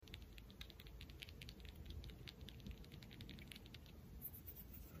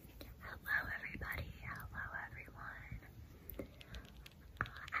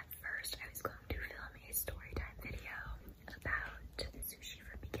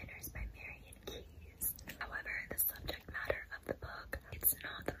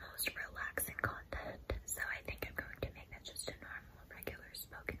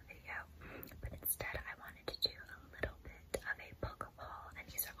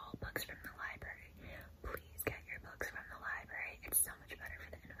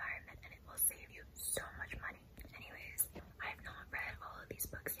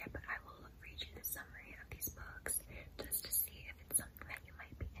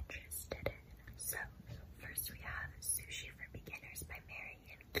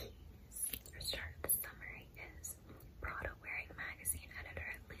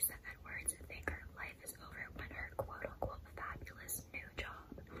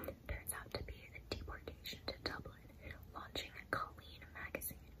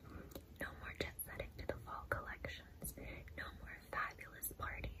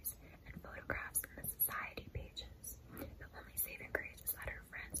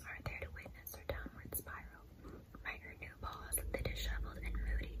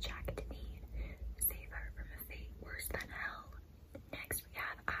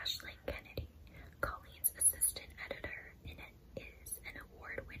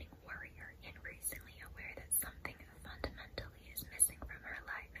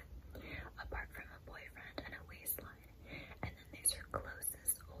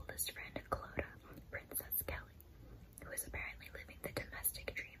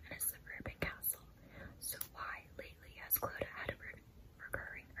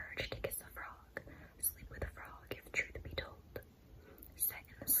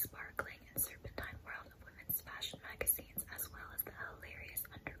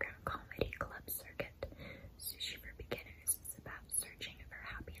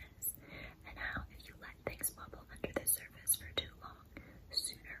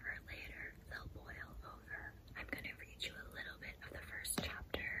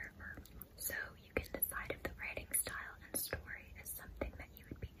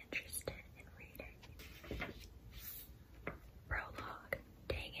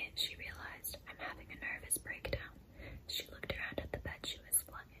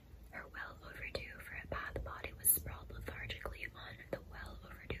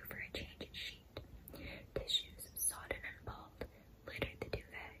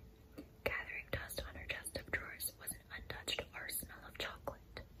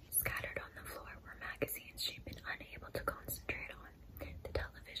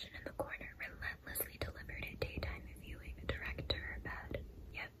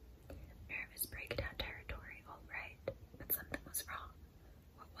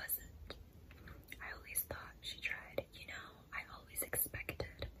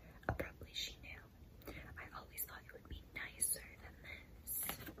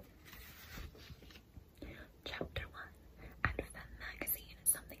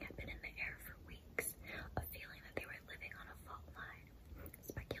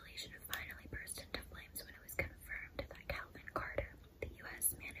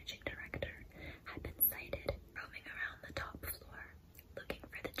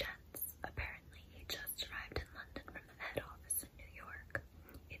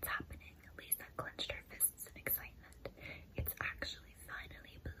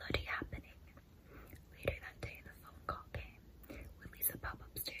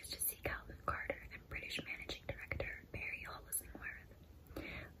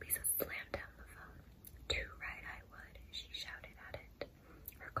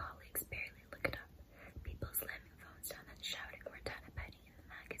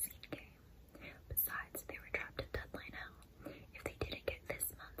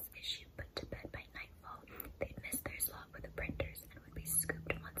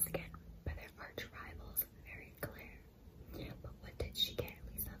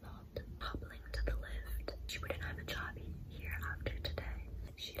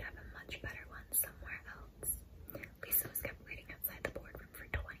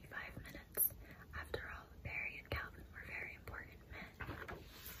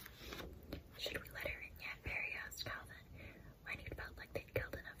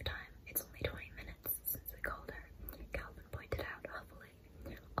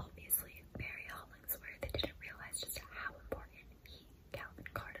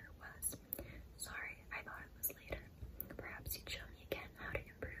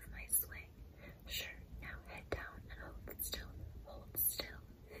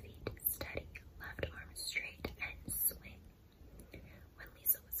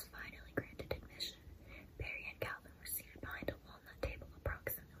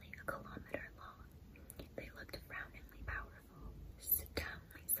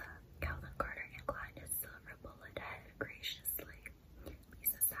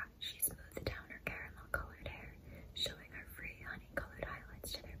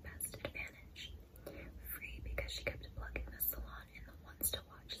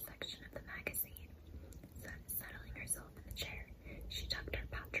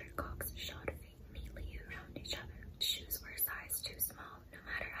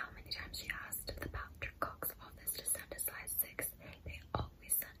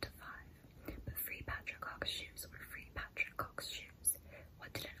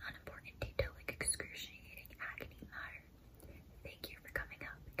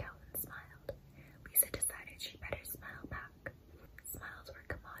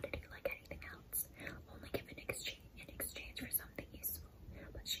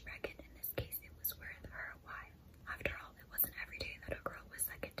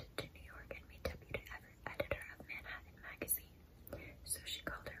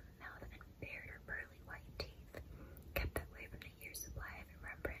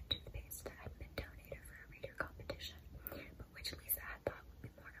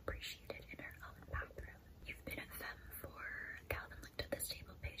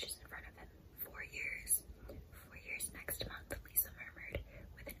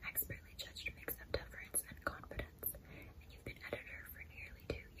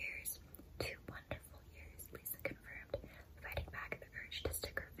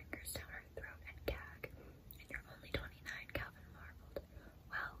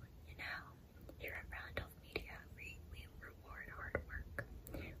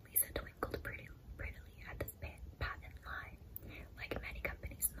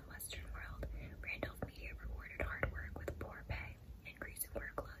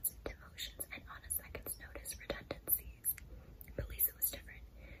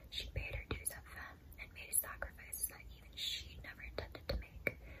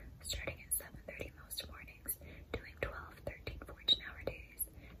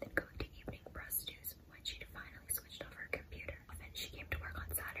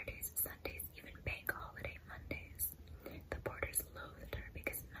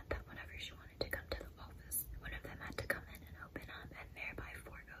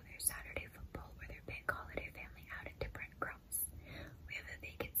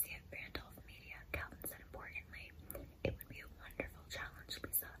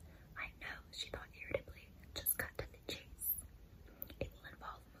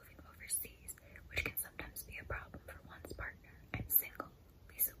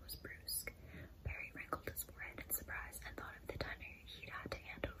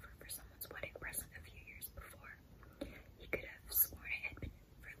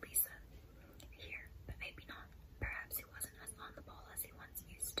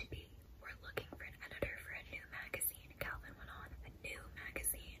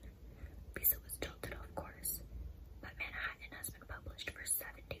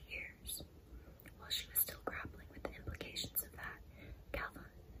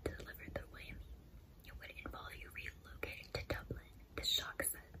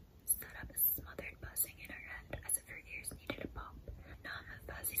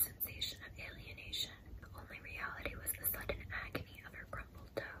sensation of alienation. The only reality was the sudden agony of her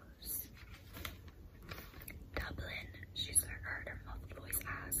crumpled toes. Dublin, she heard her muffled voice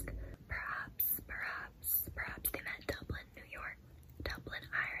ask. Perhaps they meant Dublin, New York. Dublin,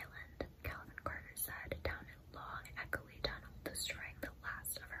 Ireland, Calvin Carter said, down a long, echoey tunnel, destroying the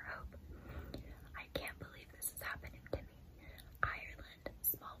last of her hope. I can't believe this is happening to me. Ireland,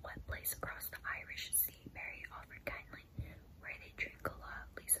 small wet place across the Irish Sea, Mary offered kindly. Where they drink a lot,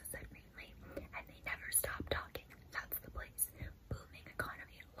 Lisa said faintly, and they never stop talking.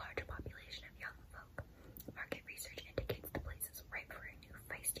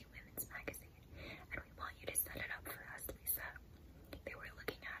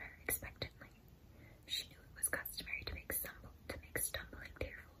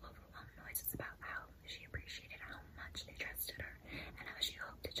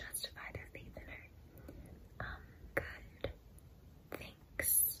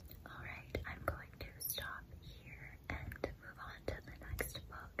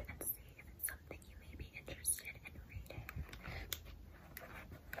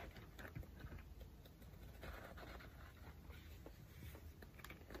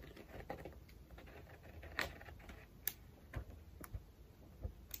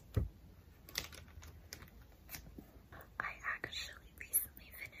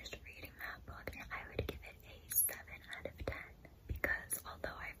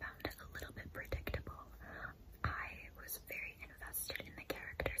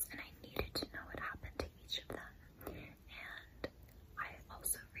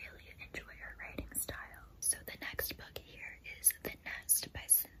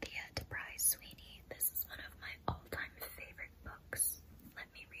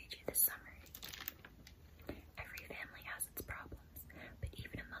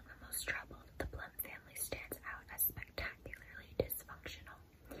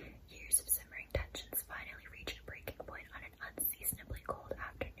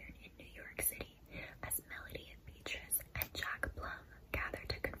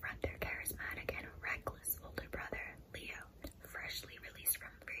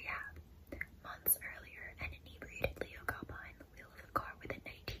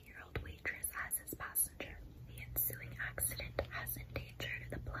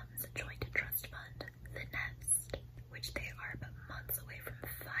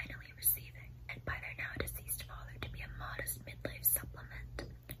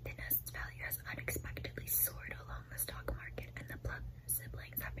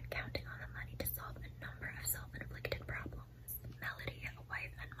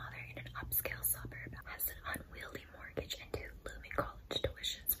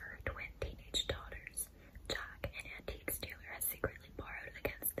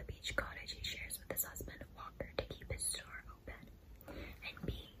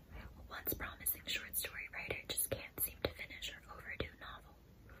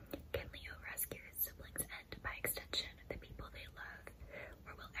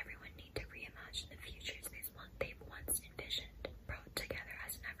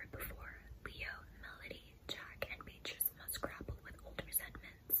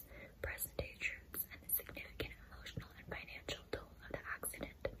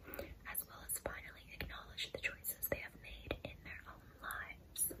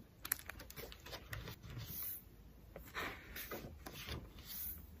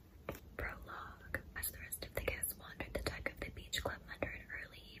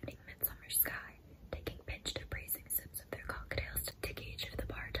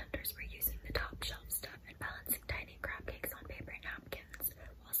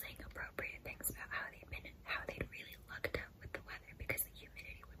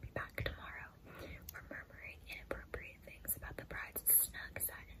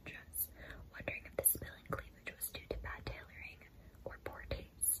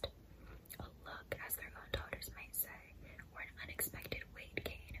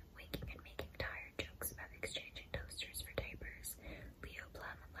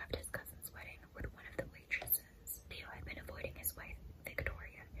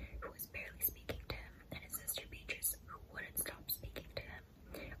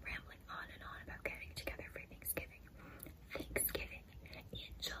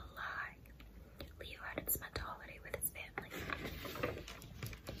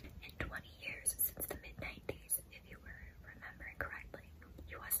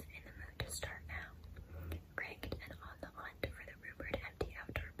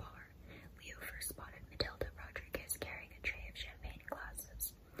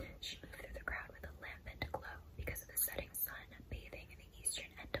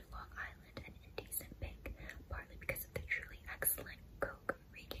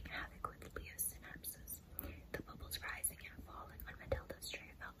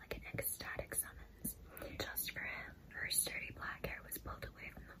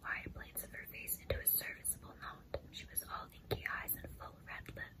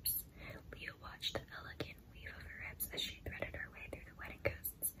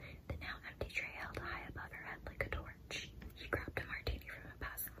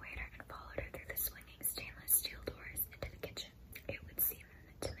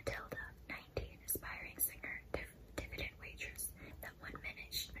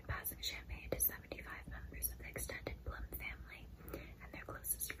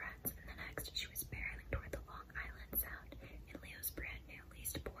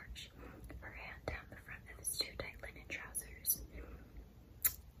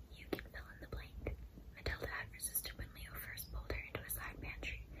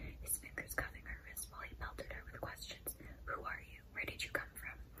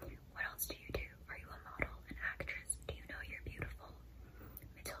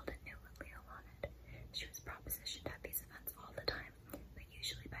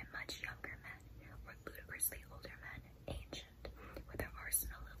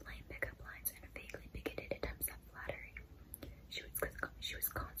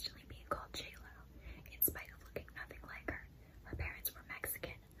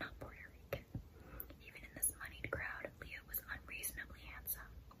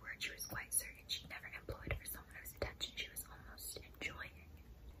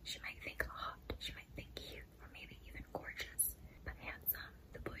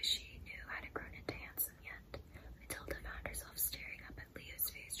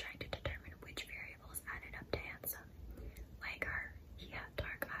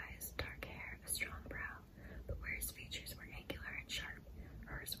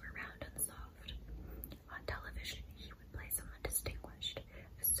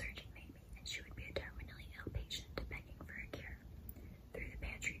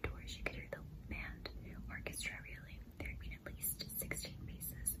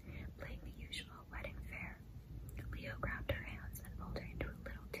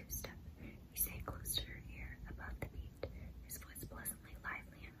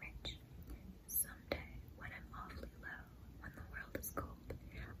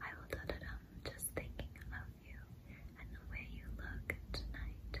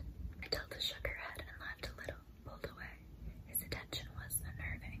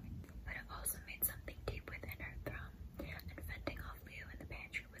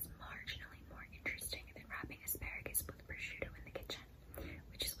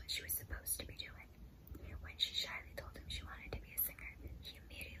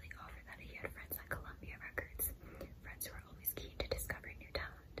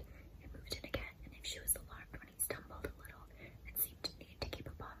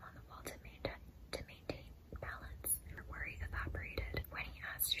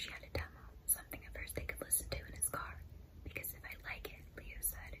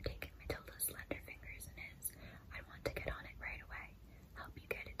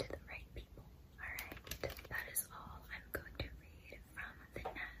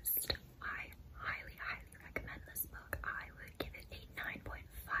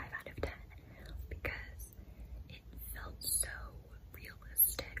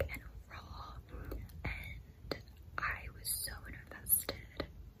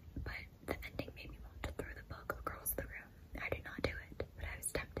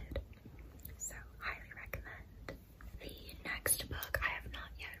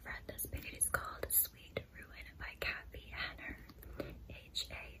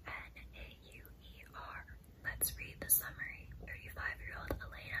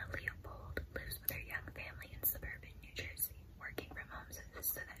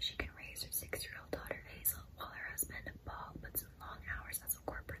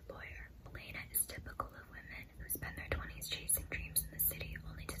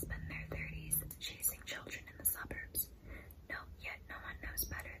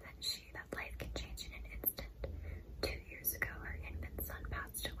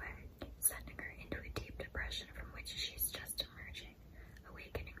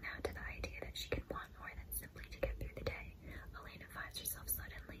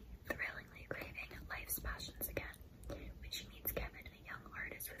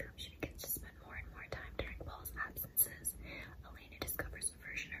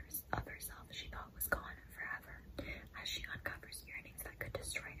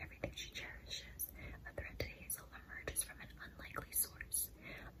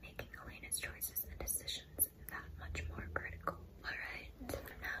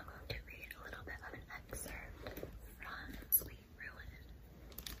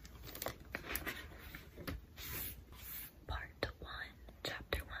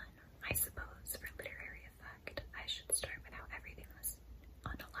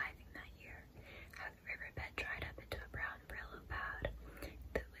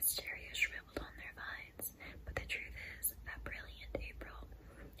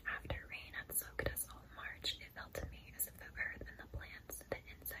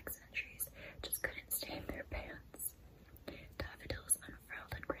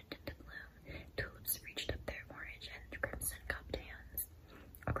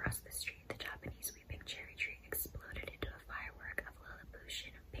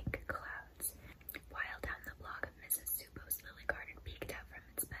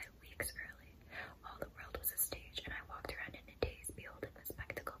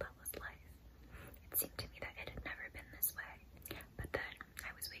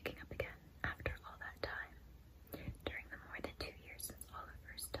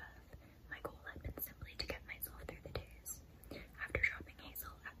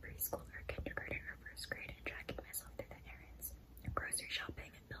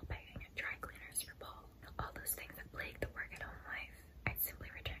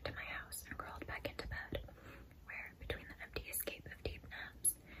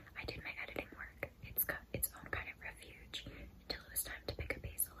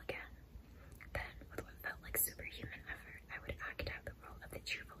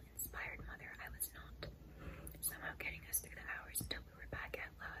 us through the hours until we were back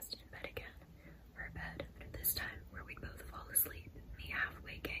at last in bed again. Our bed, this time where we'd both fall asleep, me half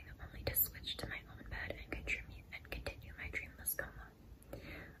waking, only to switch to my own bed and continue my dreamless coma.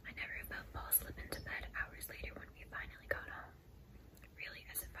 I never felt fall slip into bed hours later when we finally got home. Really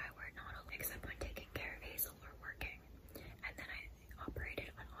as if I were not alone, except when taking care of Hazel or working. And then I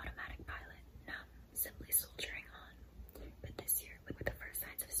operated on automatic pilot, numb, simply soldiering on. But this year, with the first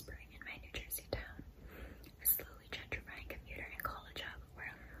signs of spring in my New Jersey town, a slowly gentrifying commuter and college hub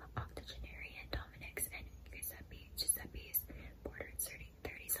where octogenarian Dominics and Giuseppe's bordered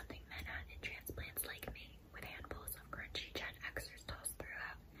 30-something Manhattan transplant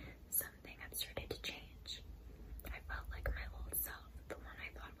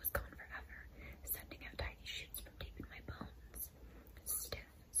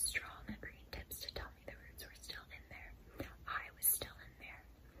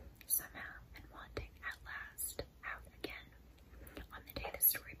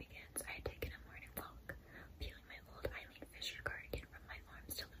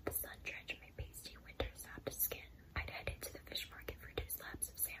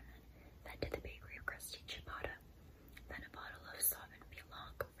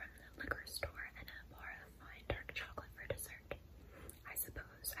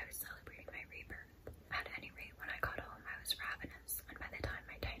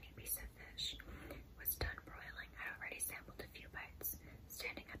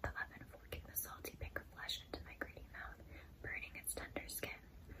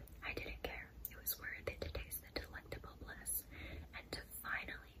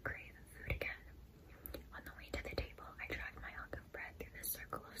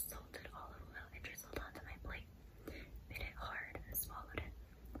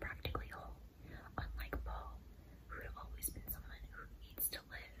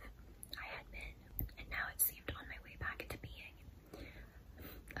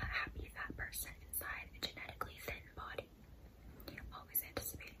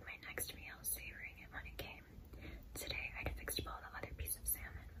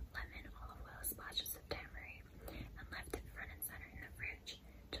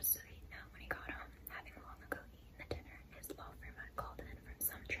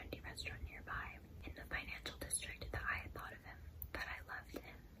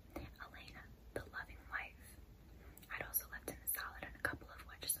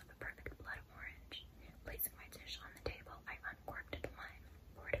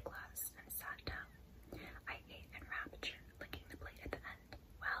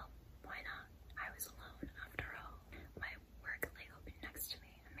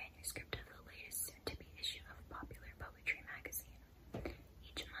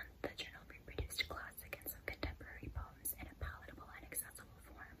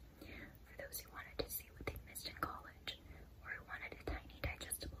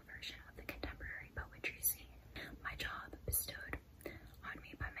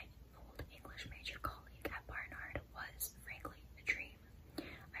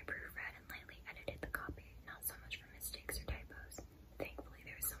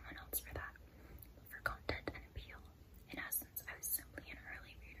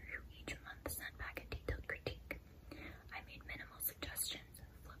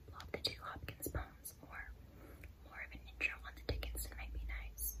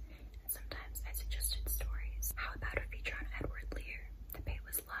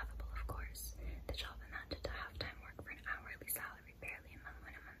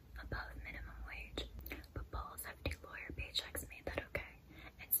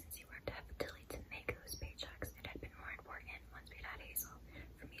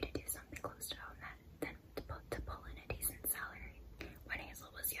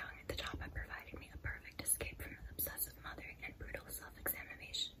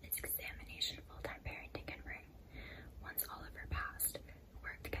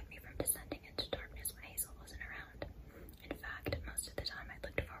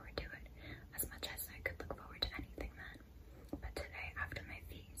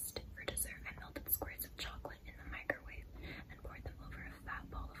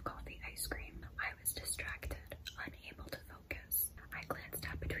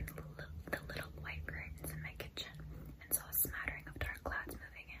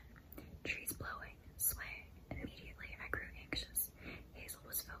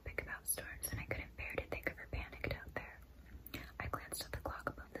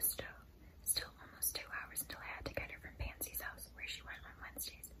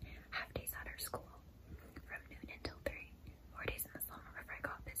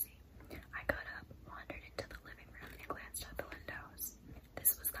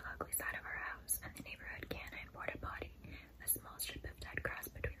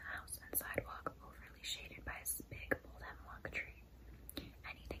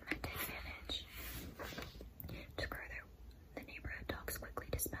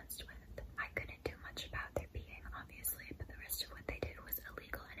dispensed with. I couldn't do much about their being, obviously, but the rest of what they did was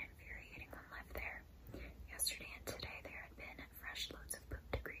illegal and infuriating when left there. Yesterday and today there had been fresh loads of poop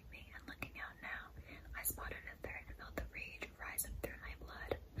to greet me, and looking out now, I spotted a third and felt the rage rise up through my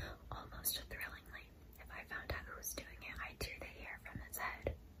blood, almost thrillingly. If I found out who was doing it, I'd tear the hair from his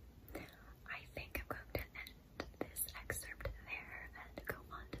head. I think I'm going to end this excerpt there and go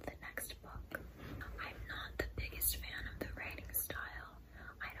on to the next book. I'm not the biggest fan of the writing style.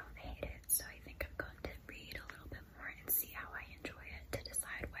 I don't hate it, so I think I'm going to read a little bit more and see how I enjoy it to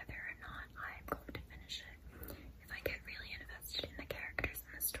decide whether or not I'm going to finish it. If I get really invested in the characters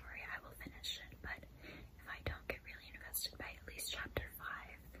and the story, I will finish it, but if I don't get really invested by at least chapter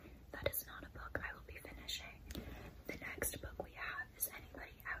 5, that is not a book I will be finishing. The next book we have is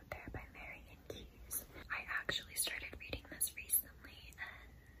Anybody Out There by Marian Keyes. I actually started reading this recently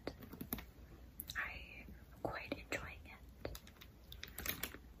and I'm quite enjoying it.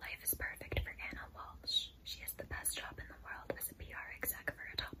 Life is perfect for Anna Walsh. She has the best job in the world as a PR exec for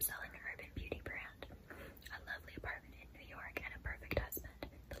a top-selling urban beauty brand, a lovely apartment in New York, and a perfect husband,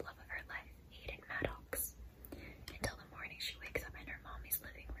 the love of her life, Aidan Maddox. Until the morning she wakes up in her mommy's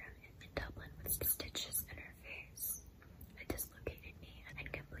living room in Dublin with stitches in her face, a dislocated knee, and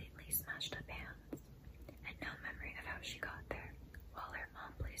completely smashed up hands, and no memory of how she got there, while her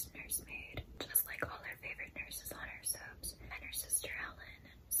mom plays nursemaid, just like all her favorite nurses on her soaps, and her sister Helen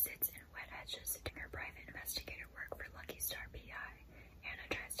sits in wet edges doing her private investigator work for Lucky Star PI. Anna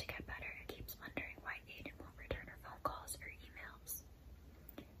tries to get better and keeps wondering why Aidan won't return her phone calls or emails.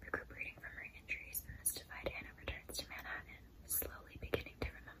 Recuperating from her injuries, the mystified Anna returns to Manhattan. Slowly beginning to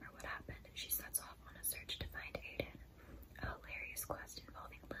remember what happened, she sets off on a search to find Aidan. A hilarious quest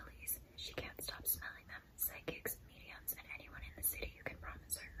involving lilies. She can't stop smelling them, psychics, mediums, and anyone in the city who can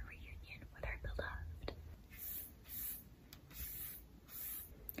promise her a reunion with her beloved.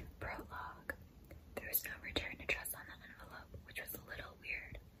 Prologue. There was no return address on the envelope, which was a little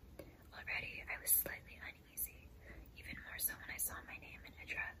weird. Already, I was slightly uneasy, even more so when I saw my name and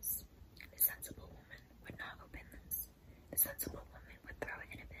address. The sensible woman would not open this. The sensible woman would throw it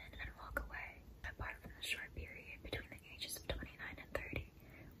in a bin and walk away. Apart from the short period between the ages of 29 and 30,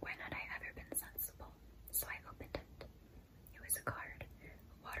 when had I ever been sensible? So I opened it. It was a card, a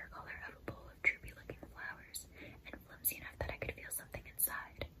watercolor of a bowl of droopy-looking flowers, and flimsy enough that I could feel something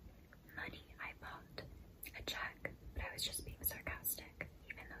inside. Money, I thought. A check, but I was just being sarcastic,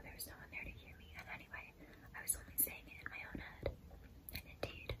 even though there was no one there to hear me, and anyway, I was only saying it in my own head. And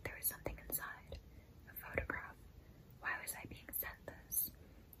indeed, there was something inside. A photograph. Why was I being sent this?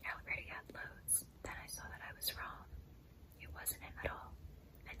 I already had loads. Then I saw that I was wrong. It wasn't him at all.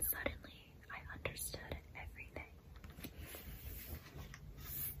 And suddenly, I understood everything.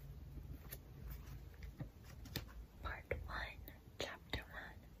 Part 1, Chapter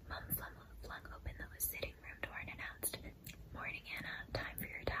 1. Mom flung open the sitting room door and announced, "Morning, Anna. Time for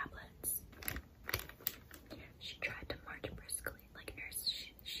your tablets." She tried to march briskly, like nurses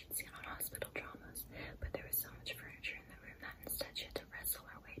she'd seen on hospital dramas, but there was so much furniture in the room that instead she had to wrestle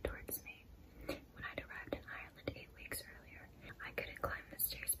her way towards me. When I'd arrived in Ireland 8 weeks earlier, I couldn't climb the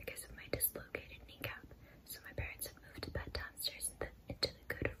stairs because of my dislocated kneecap, so my parents had moved to bed downstairs into the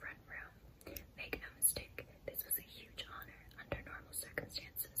good front room. Make no mistake, this was a huge honor. Under normal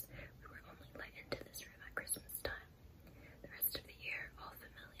circumstances, we were only let into this room at Christmas time. The rest of the year, all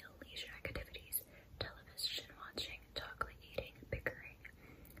familial leisure activities, television watching, chocolate eating, bickering,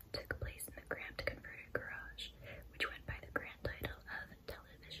 took place in the cramped converted garage, which went by the grand title of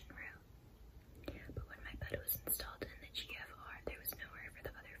television room. But when my bed was installed in the GFR, there was nowhere for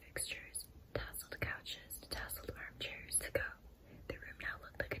the other fixtures, tasseled couches, tasseled armchairs, to go. The room now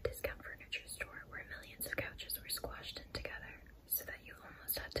looked like a discount furniture store where millions of couches were squashed in together, so that you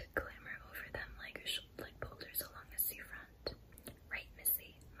almost had to clamber over them like boulders along a seafront. Right,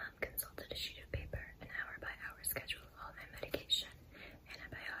 Missy. Mom consulted a sheet of paper, an hour-by-hour schedule of all my medication,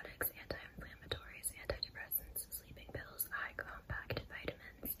 antibiotics, anti-inflammatories, antidepressants, sleeping pills, eye-compact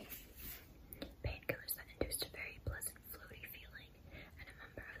vitamins, painkillers that induced a very pleasant floaty feeling, and a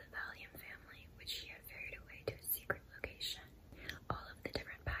member of the Valium family, which she had ferried away to a secret location. All of the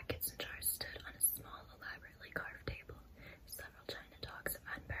different packets and jars stood on a small, elaborately carved table. Several china dogs of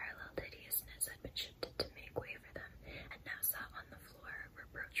unparalleled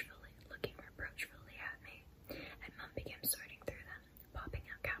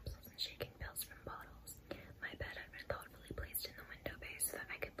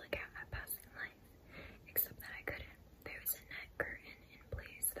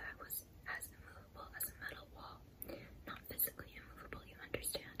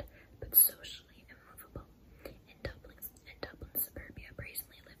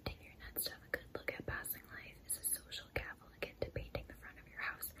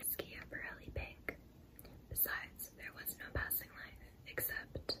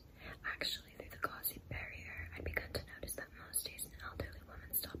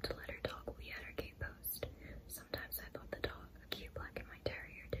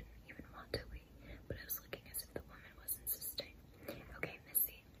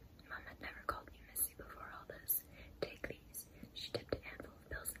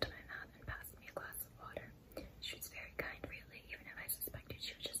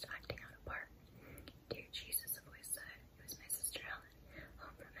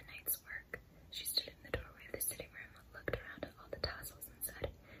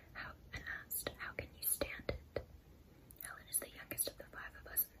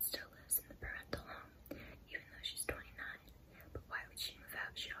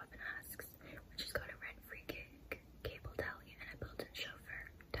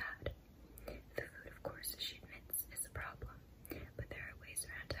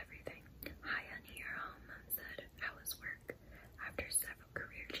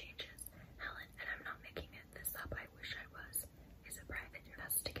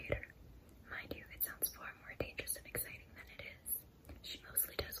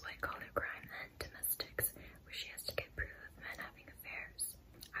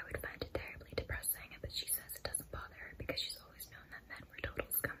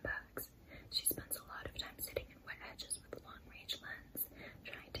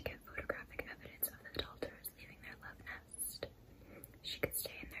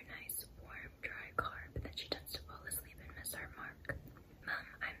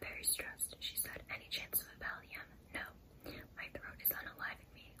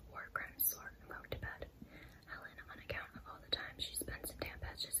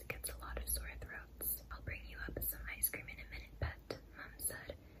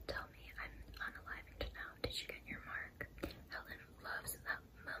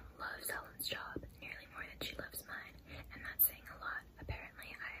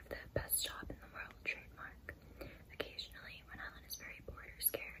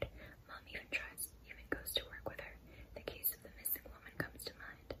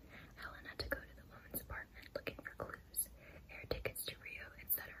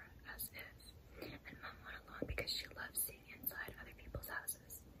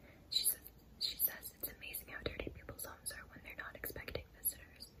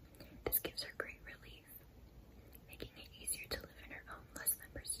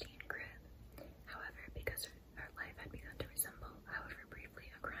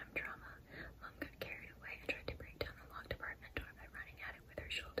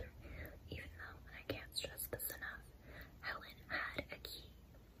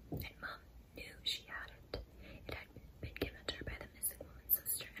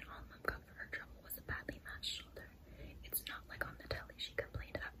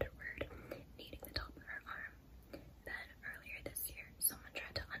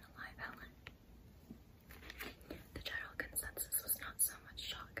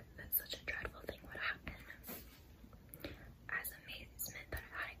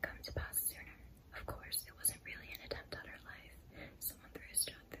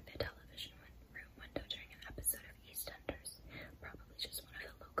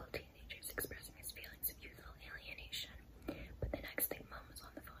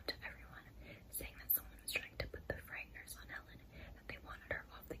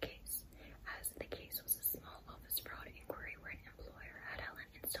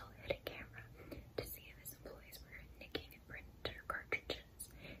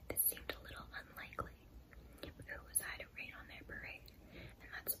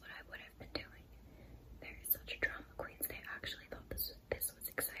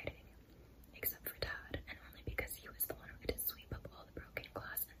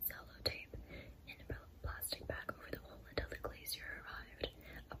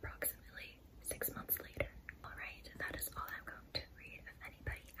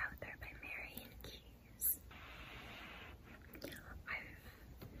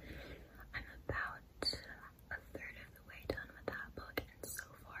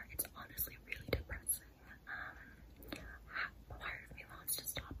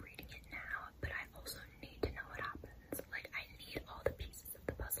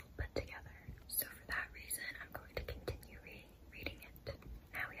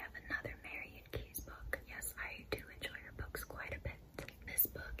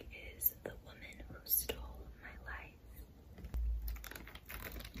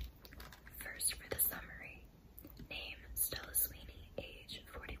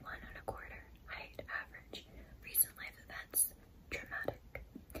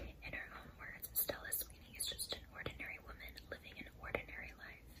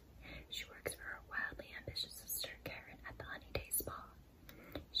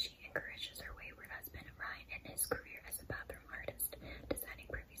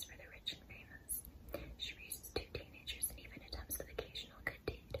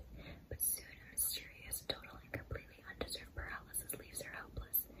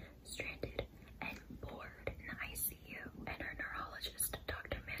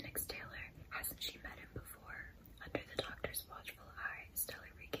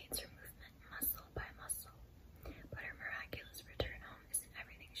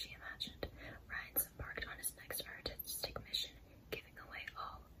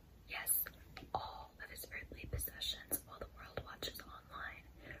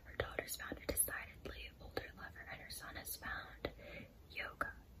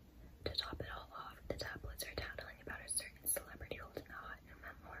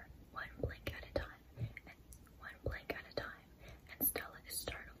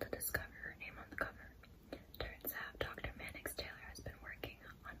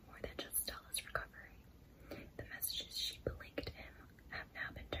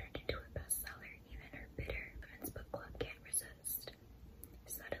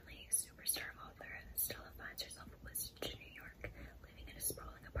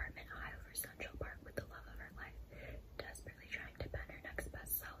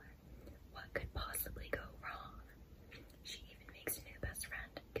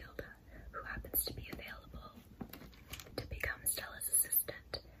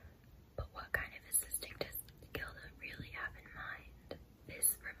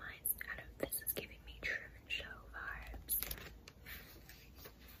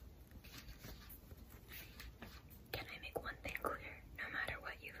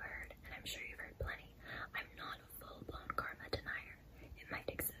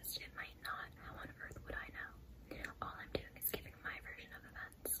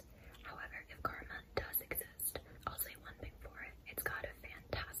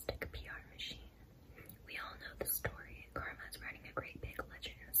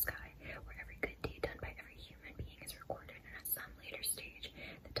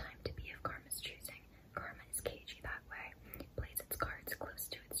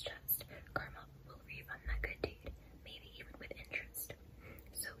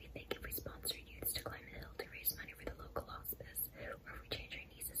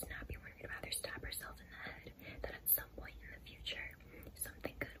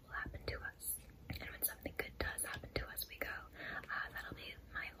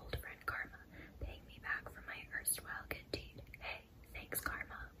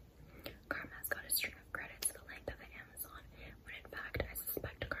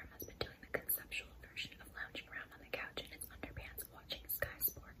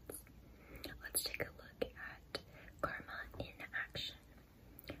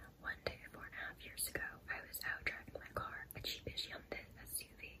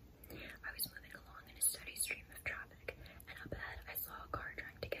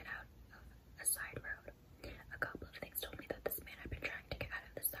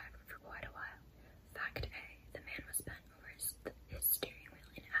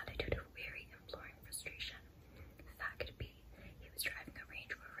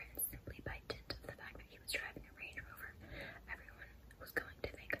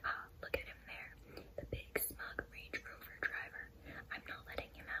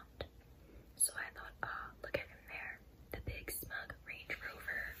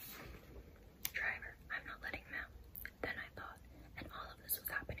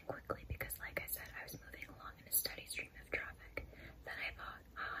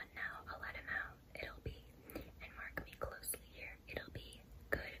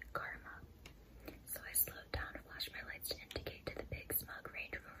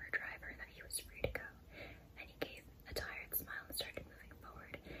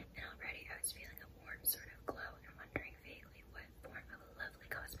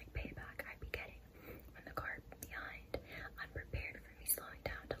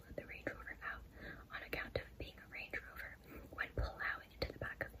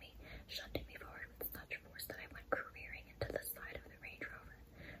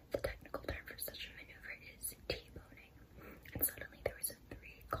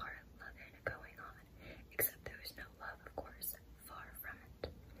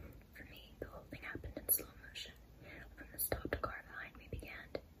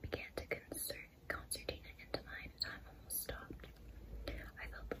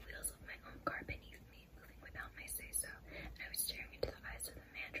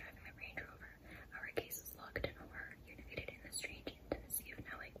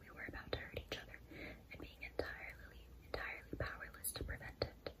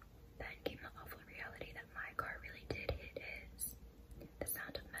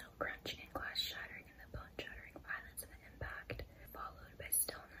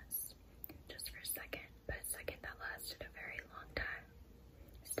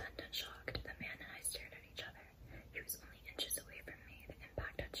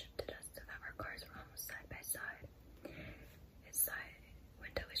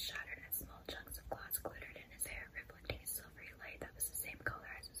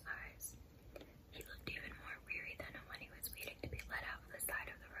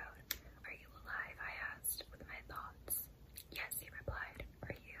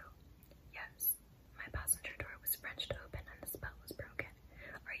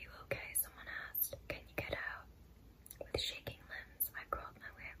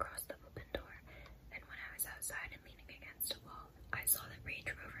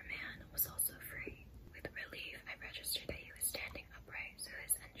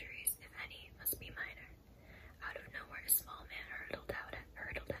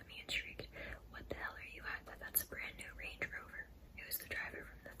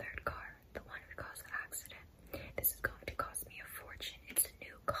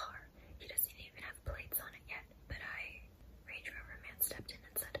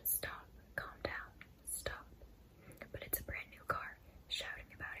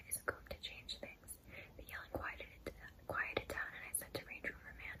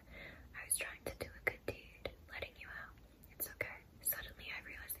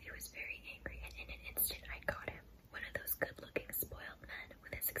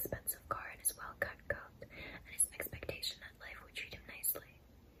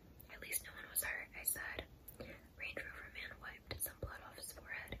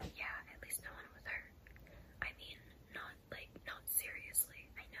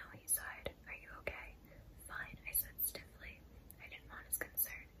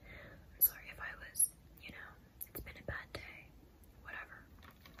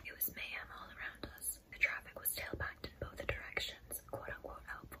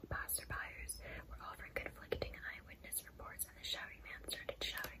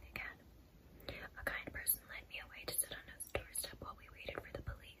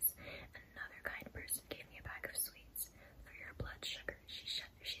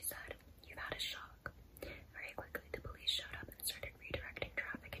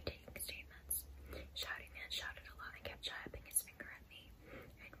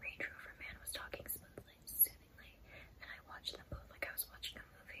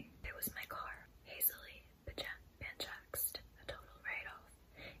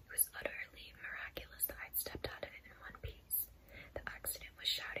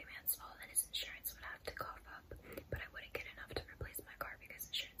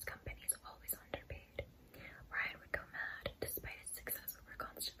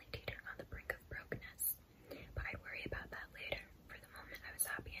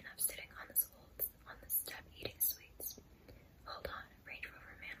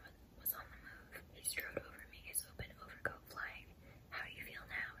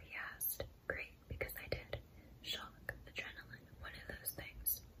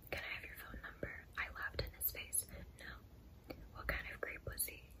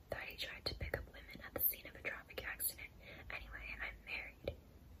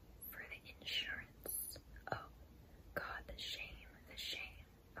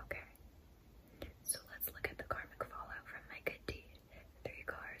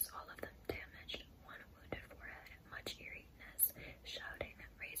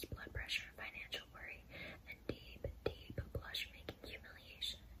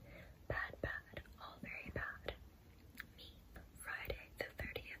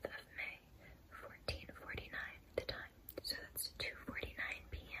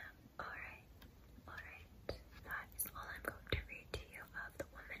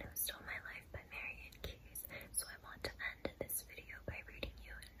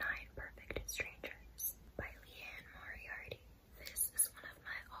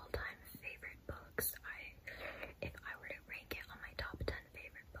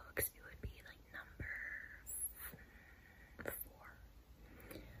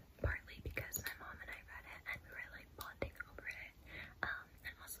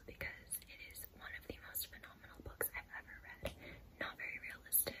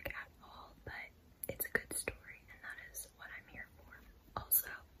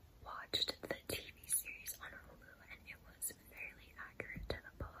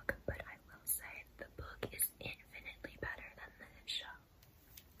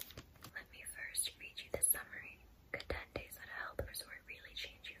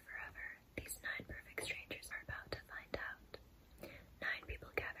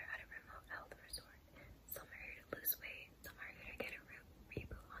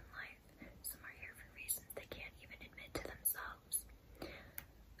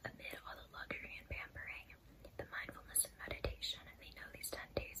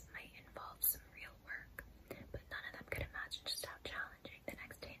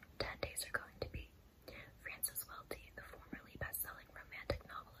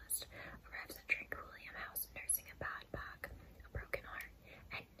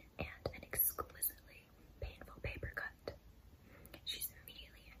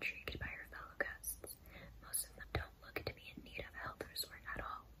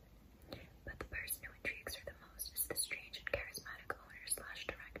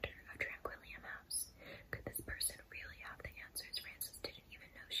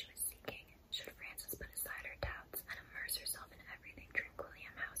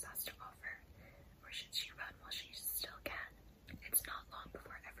should she run while she still can? It's not long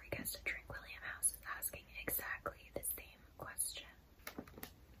before every guest at